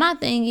 And my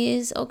thing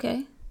is,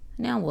 okay,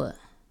 now what?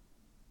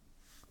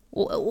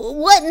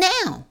 What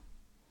now?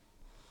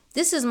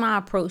 This is my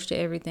approach to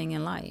everything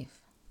in life.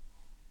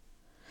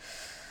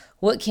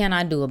 What can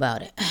I do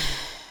about it?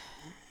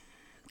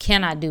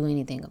 Can I do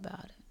anything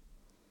about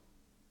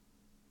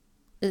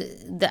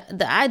it?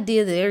 The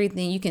idea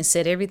that you can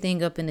set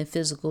everything up in the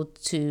physical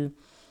to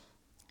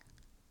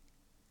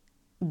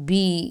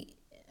be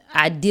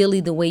ideally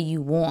the way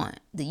you want,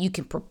 that you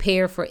can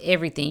prepare for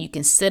everything, you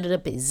can set it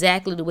up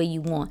exactly the way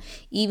you want,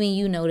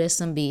 even that's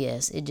some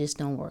BS. It just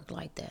don't work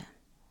like that.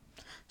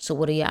 So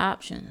what are your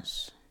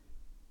options?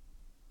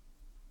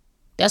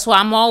 That's why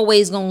I'm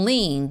always going to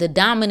lean. The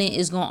dominant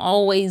is going to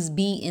always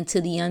be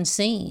into the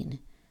unseen.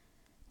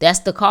 That's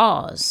the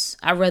cause.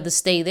 I'd rather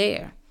stay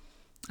there.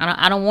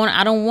 I don't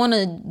want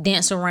to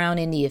dance around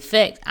in the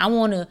effect. I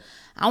want to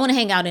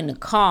hang out in the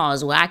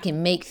cause where I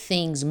can make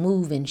things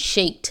move and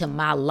shake to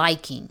my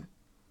liking.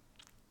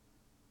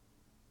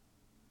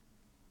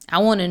 I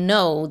want to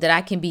know that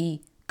I can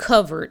be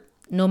covered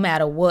no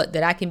matter what,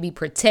 that I can be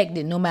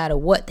protected no matter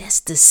what. That's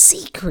the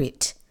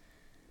secret.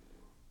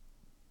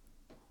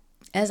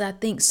 As I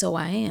think, so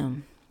I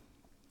am.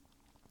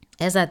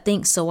 As I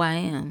think, so I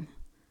am.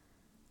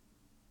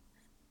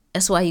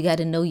 That's why you got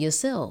to know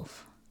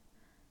yourself.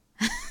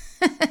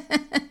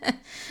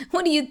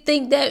 What do you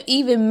think that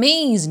even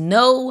means?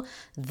 Know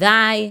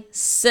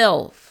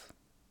thyself.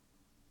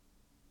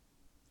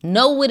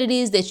 Know what it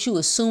is that you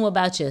assume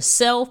about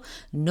yourself.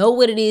 Know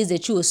what it is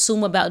that you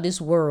assume about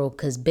this world.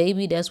 Because,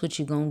 baby, that's what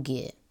you're going to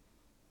get.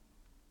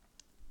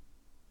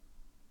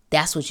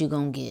 That's what you're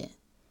going to get.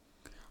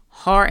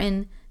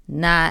 Harden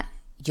not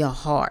your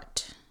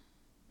heart.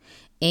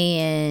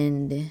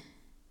 And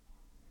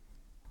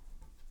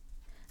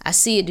I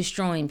see it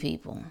destroying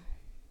people.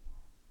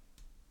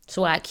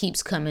 So why it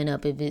keeps coming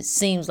up. If it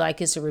seems like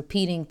it's a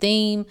repeating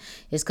theme,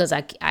 it's because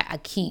I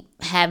keep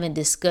having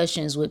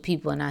discussions with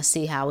people and I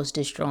see how it's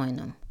destroying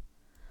them.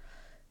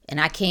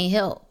 And I can't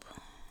help.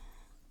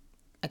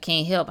 I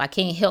can't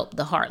help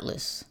the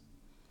heartless.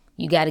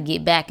 You got to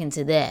get back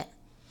into that.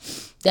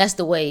 That's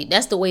the way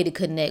to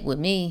connect with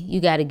me.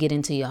 You got to get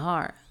into your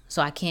heart.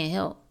 So I can't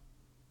help.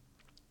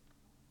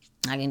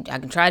 I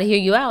can try to hear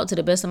you out to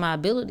the best of my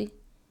ability.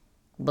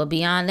 But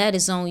beyond that,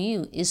 it's on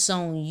you. It's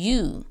on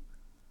you.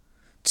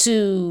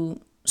 So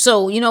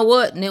you know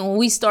what? And then when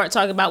we start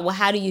talking about, well,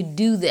 how do you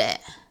do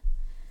that?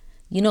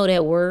 You know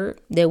that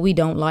word that we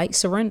don't like,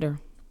 surrender.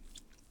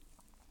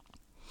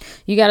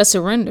 You got to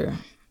surrender.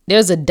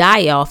 There's a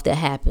die-off that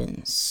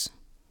happens.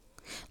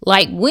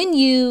 Like I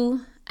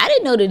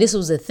didn't know that this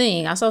was a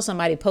thing. I saw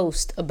somebody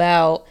post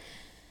about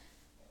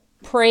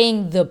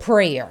praying the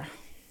prayer.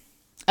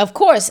 Of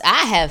course,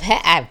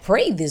 I've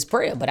prayed this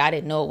prayer, but I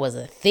didn't know it was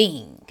a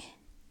thing.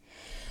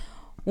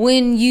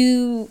 When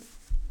you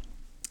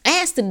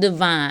ask the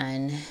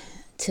divine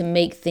to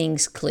make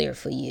things clear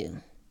for you,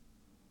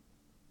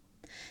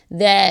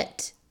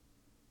 that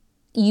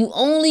you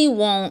only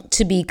want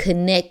to be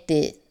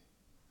connected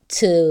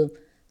to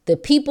the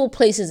people,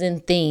 places,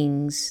 and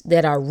things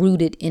that are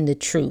rooted in the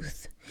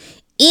truth.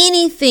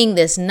 Anything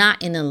that's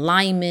not in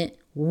alignment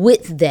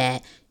with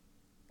that,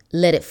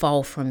 let it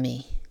fall from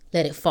me.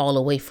 Let it fall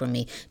away from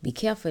me. Be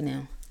careful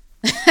now.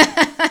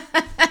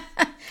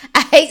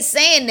 I hate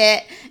saying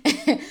that.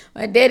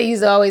 My daddy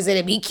used to always say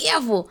that, be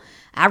careful.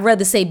 I'd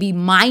rather say be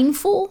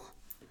mindful.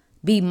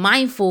 Be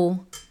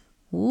mindful.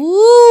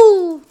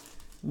 Woo.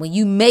 When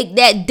you make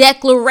that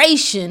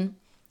declaration,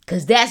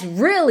 because that's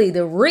really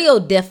the real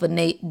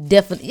definite.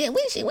 Yeah,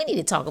 we need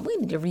to talk. We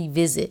need to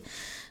revisit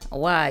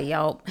why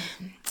y'all,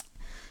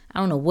 I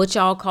don't know what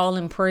y'all call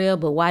in prayer,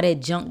 but why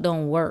that junk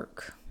don't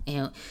work.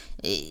 And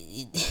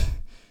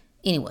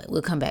anyway,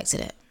 we'll come back to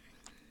that.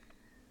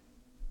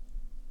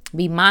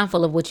 Be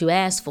mindful of what you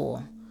ask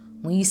for.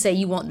 When you say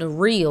you want the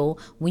real,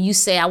 when you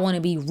say I want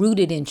to be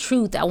rooted in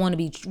truth, I want to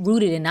be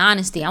rooted in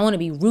honesty, I want to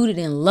be rooted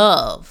in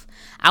love.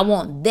 I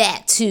want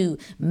that to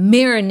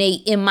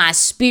marinate in my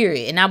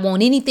spirit. And I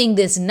want anything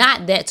that's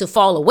not that to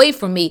fall away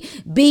from me.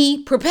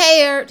 Be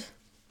prepared.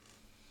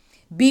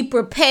 Be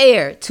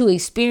prepared to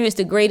experience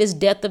the greatest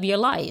death of your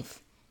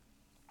life.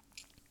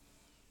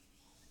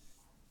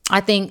 I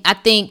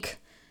think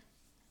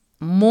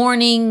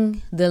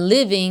mourning the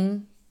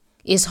living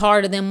is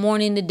harder than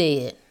mourning the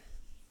dead.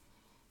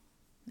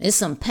 It's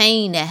some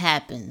pain that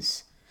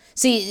happens.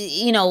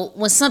 See,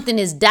 when something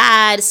has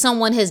died,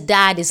 someone has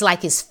died, it's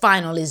like it's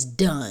final, it's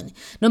done.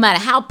 No matter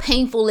how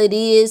painful it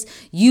is,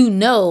 you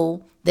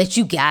know that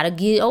you got to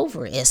get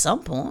over it at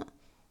some point.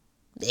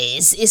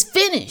 It's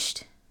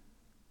finished.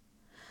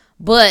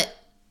 But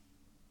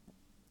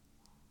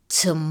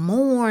to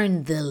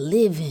mourn the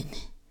living,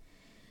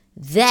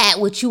 that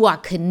which you are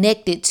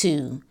connected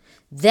to,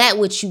 that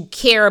which you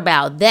care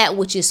about, that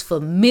which is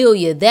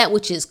familiar, that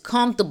which is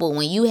comfortable,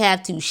 when you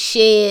have to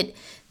shed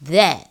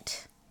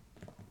that,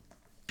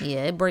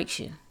 Yeah, it breaks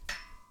you.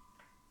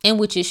 And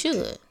which it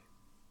should.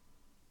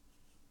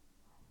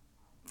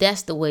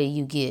 That's the way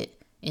you get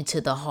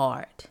into the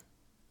heart.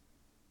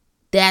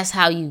 That's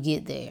how you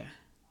get there.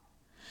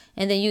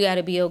 And then you got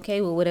to be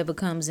okay with whatever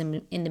comes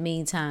in the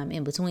meantime,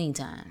 in between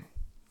time.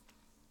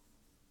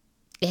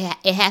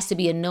 It has to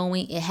be a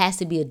knowing. It has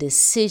to be a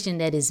decision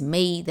that is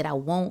made that I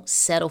won't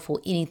settle for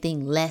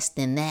anything less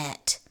than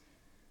that.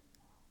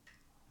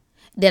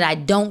 That I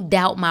don't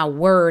doubt my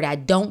word. I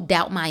don't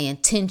doubt my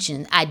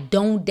intention. I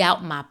don't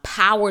doubt my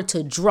power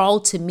to draw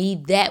to me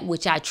that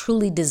which I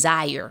truly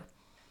desire.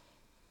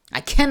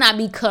 I cannot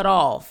be cut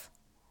off.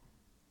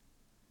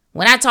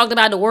 When I talked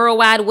about the World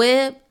Wide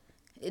Web,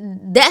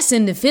 that's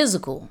in the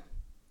physical.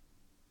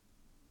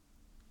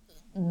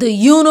 The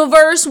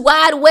universe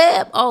wide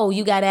web, oh,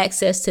 you got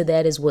access to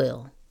that as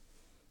well.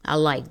 I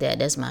like that.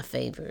 That's my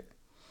favorite.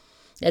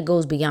 That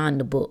goes beyond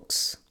the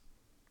books.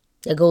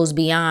 That goes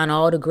beyond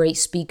all the great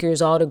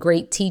speakers, all the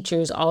great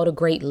teachers, all the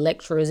great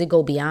lecturers. It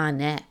go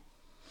beyond that.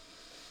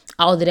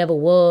 All that ever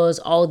was,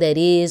 all that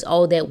is,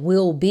 all that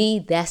will be,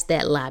 that's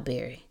that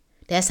library.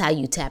 That's how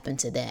you tap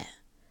into that.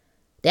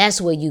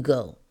 That's where you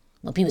go.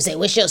 When people say,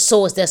 what's your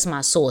source? That's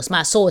my source.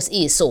 My source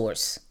is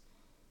source.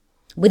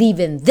 But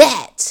even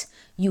that,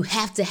 you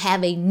have to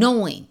have a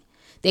knowing.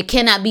 There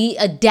cannot be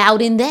a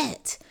doubt in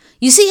that.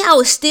 You see how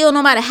it's still,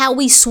 no matter how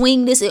we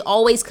swing this, it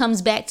always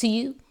comes back to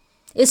you.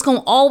 It's going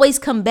to always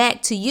come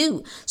back to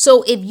you.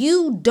 So if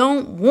you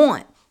don't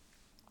want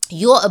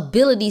your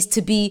abilities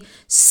to be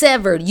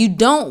severed, you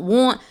don't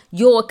want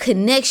your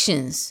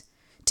connections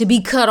to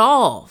be cut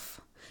off,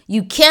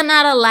 you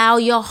cannot allow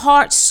your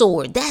heart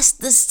sword. That's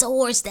the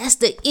source. That's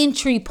the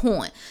entry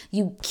point.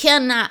 You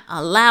cannot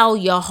allow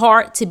your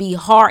heart to be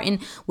hardened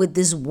with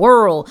this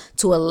world,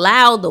 to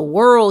allow the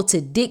world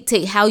to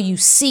dictate how you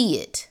see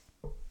it.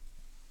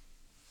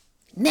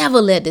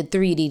 Never let the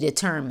 3D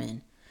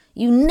determine.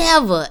 You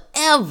never,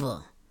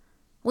 ever.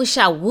 Wish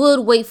I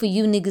would wait for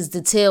you niggas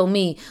to tell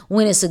me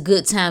when it's a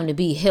good time to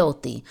be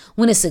healthy,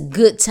 when it's a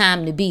good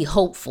time to be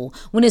hopeful,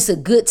 when it's a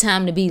good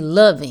time to be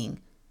loving.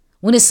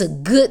 When it's a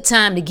good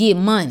time to get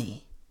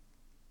money.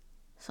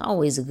 It's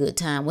always a good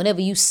time. Whenever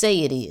you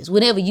say it is.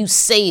 Whenever you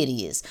say it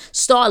is.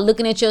 Start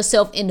looking at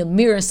yourself in the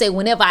mirror and say,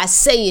 whenever I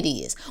say it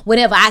is.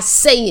 Whenever I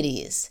say it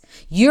is.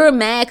 You're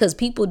mad because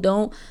people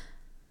don't.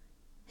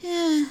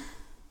 They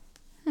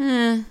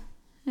don't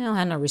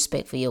have no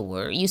respect for your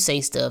word. You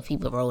say stuff,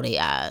 people roll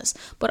their eyes.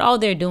 But all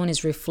they're doing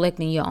is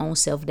reflecting your own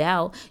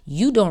self-doubt.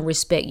 You don't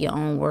respect your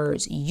own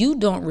words. You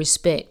don't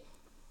respect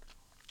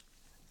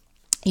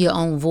your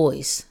own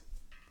voice.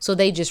 So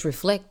they just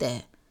reflect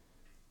that.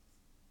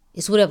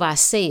 It's whatever I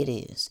say it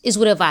is. It's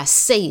whatever I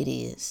say it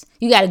is.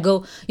 You gotta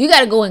go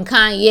in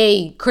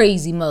Kanye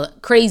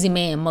crazy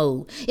man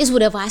mode. It's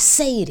whatever I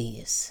say it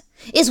is.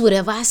 It's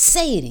whatever I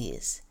say it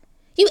is.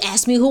 You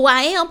asked me who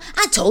I am.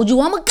 I told you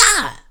I'm a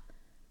God.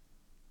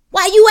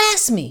 Why you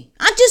ask me?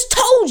 I just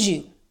told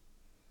you.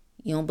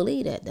 You don't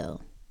believe that though.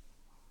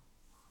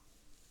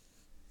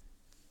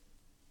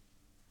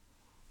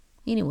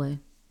 Anyway,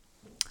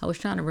 I was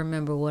trying to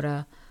remember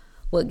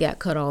what got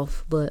cut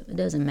off, but it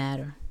doesn't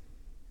matter.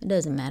 It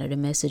doesn't matter. The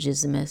message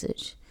is the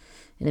message.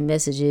 And the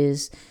message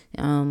is,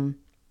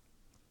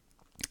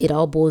 it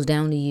all boils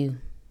down to you.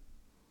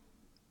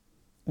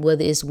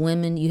 Whether it's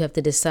women, you have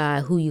to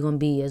decide who you're going to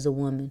be as a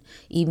woman,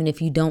 even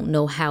if you don't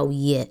know how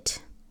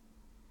yet.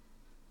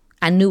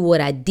 I knew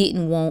what I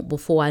didn't want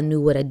before I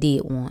knew what I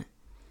did want.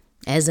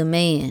 As a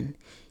man,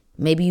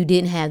 maybe you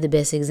didn't have the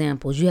best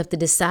examples. You have to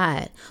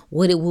decide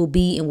what it will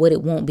be and what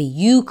it won't be.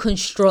 You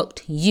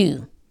construct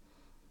you.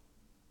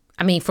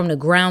 I mean, from the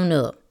ground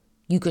up,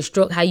 you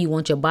construct how you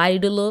want your body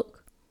to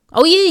look.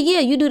 Oh, yeah,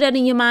 you do that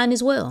in your mind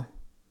as well.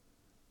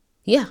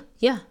 Yeah.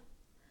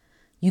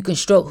 You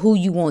construct who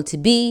you want to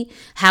be,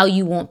 how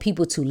you want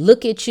people to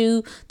look at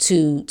you,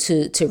 to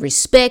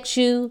respect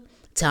you,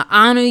 to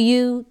honor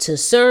you, to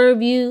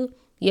serve you.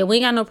 Yeah, we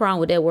ain't got no problem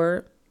with that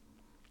word.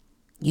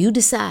 You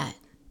decide.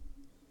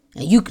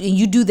 And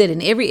you do that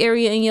in every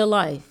area in your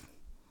life.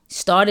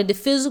 Start at the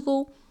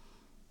physical.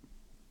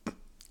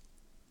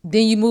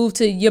 Then you move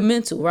to your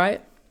mental,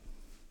 right?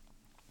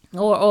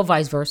 Or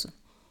vice versa.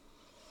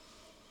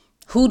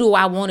 Who do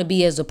I want to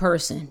be as a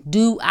person?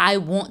 Do I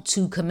want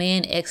to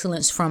command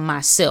excellence from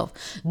myself?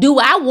 Do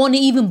I want to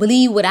even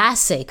believe what I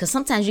say? Because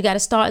sometimes you got to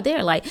start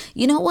there. Like,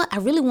 you know what? I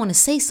really want to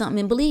say something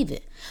and believe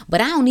it. But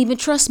I don't even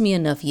trust me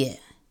enough yet.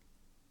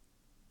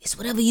 It's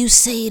whatever you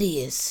say it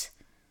is.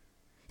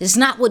 It's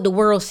not what the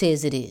world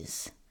says it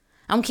is.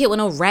 I don't care what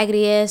no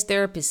raggedy ass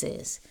therapist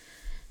says.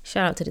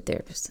 Shout out to the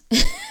therapists.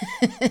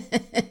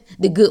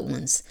 The good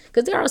ones.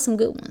 Because there are some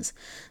good ones.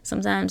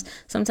 Sometimes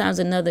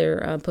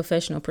another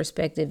professional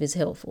perspective is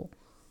helpful.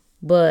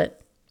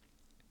 But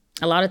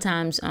a lot of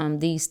times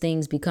these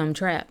things become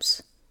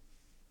traps.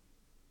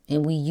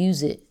 And we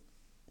use it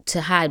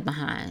to hide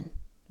behind.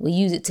 We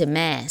use it to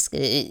mask.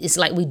 It's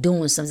like we're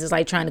doing something. It's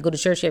like trying to go to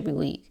church every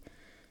week.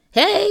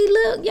 Hey,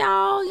 look,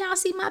 y'all. Y'all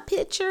see my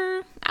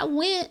picture? I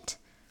went.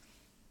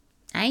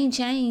 I ain't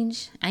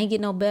changed. I ain't get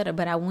no better,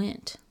 but I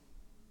went.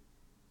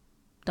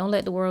 Don't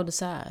let the world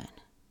decide.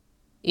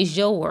 It's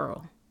your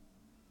world.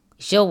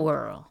 It's your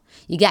world.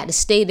 You got to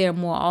stay there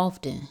more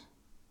often.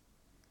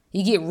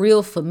 You get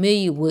real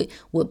familiar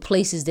with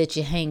places that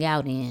you hang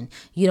out in.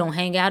 You don't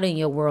hang out in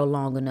your world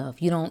long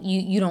enough. You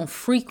don't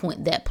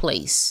frequent that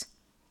place.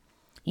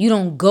 You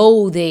don't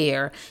go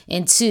there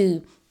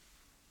into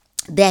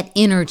that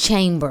inner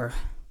chamber.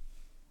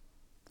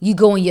 You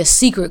go in your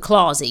secret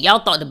closet.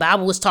 Y'all thought the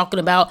Bible was talking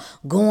about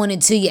going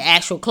into your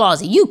actual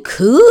closet. You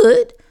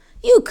could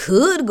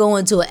go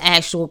into an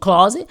actual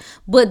closet,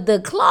 but the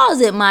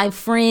closet, my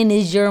friend,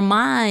 is your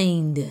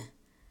mind.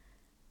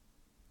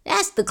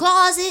 That's the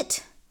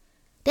closet.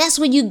 That's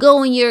where you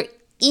go in your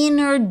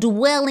inner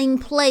dwelling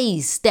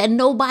place that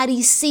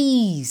nobody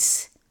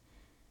sees.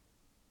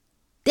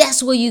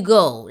 That's where you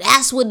go.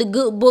 That's what the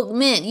good book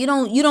meant. You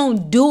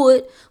don't do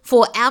it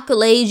for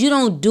accolades. You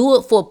don't do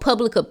it for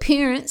public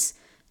appearance.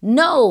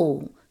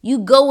 No, you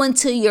go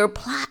into your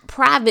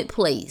private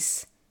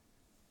place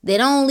that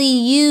only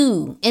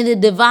you and the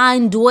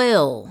divine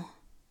dwell.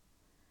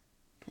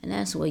 And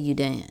that's where you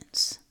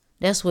dance.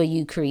 That's where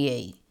you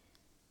create.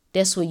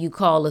 That's where you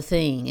call a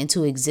thing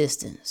into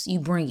existence. You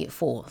bring it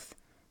forth.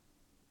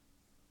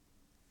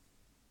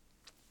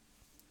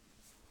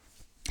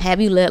 Have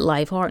you let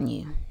life harden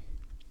you?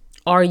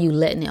 Are you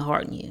letting it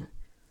harden you?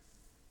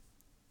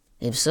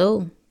 If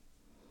so,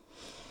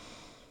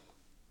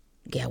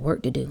 you got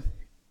work to do.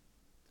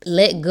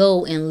 Let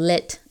go and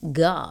let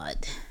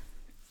God.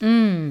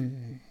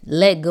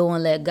 Let go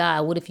and let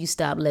God. What if you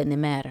stop letting it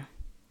matter?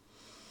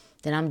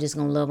 Then I'm just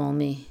gonna love on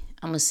me.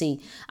 I'm gonna see.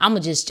 I'm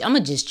gonna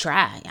just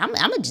try. I'm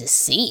gonna just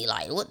see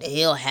like what the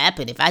hell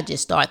happened if I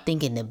just start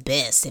thinking the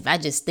best. If I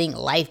just think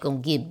life gonna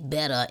get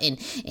better,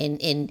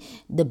 and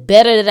the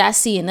better that I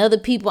see in other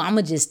people, I'm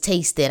gonna just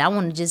taste that. I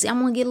want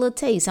to get a little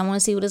taste. I want to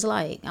see what it's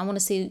like. I want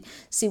to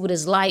see what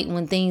it's like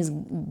when things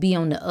be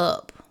on the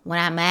up. When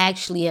I'm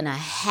actually in a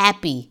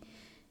happy,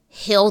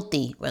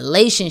 healthy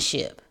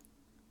relationship.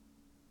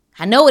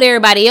 I know what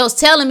everybody else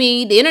telling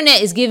me. The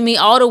internet is giving me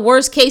all the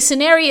worst case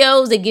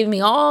scenarios. They give me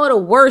all the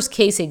worst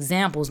case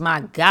examples.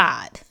 My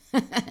God.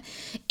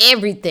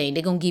 Everything.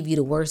 They're going to give you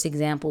the worst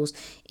examples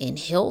in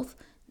health.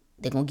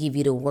 They're going to give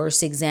you the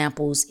worst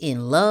examples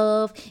in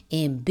love,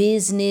 in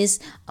business,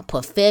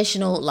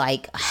 professional,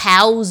 like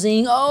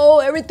housing. Oh,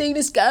 everything,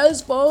 the sky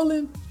is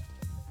falling.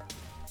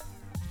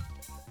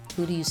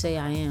 Who do you say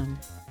I am?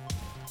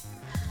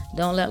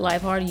 Don't let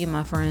life harden you,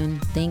 my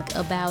friend. Think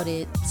about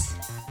it.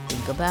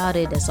 Think about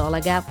it. That's all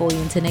I got for you.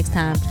 Until next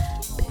time.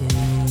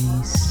 Peace.